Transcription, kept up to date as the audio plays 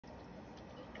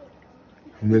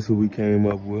And that's what we came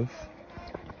up with.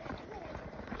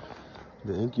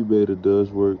 The incubator does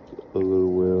work a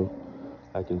little well,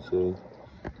 I can say.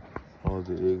 All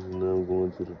the eggs and them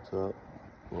going to the top,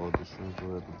 all the shrimp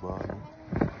are at the bottom.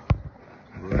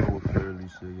 But I would fairly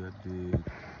say I did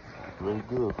really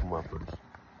good for my first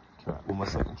try. Well, my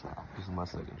second try. This is my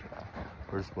second try.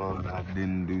 First spawn I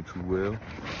didn't do too well.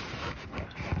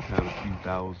 Had a few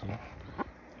thousand,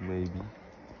 maybe.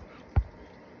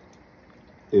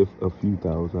 If a few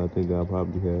thousand, I think I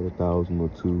probably had 1,000 or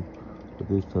 2. But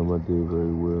this time I did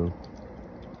very well.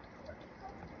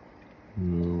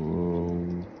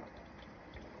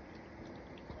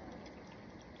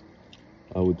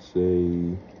 I would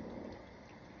say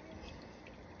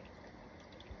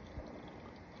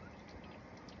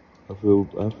I feel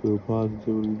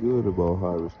positively good about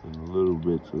harvesting a little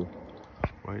bit too.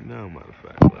 Right now, matter of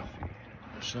fact, let's see.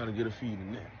 I'm trying to get a feed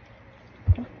in there.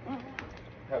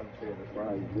 Haven't fed the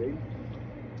fries yet.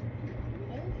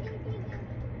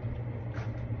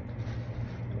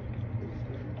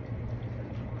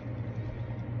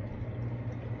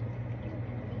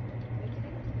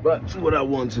 But what I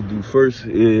want to do first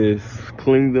is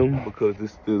clean them because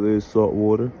this still is salt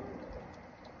water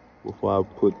before I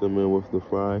put them in with the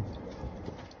fry.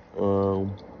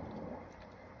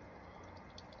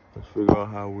 Let's figure out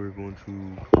how we're going to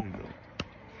clean them.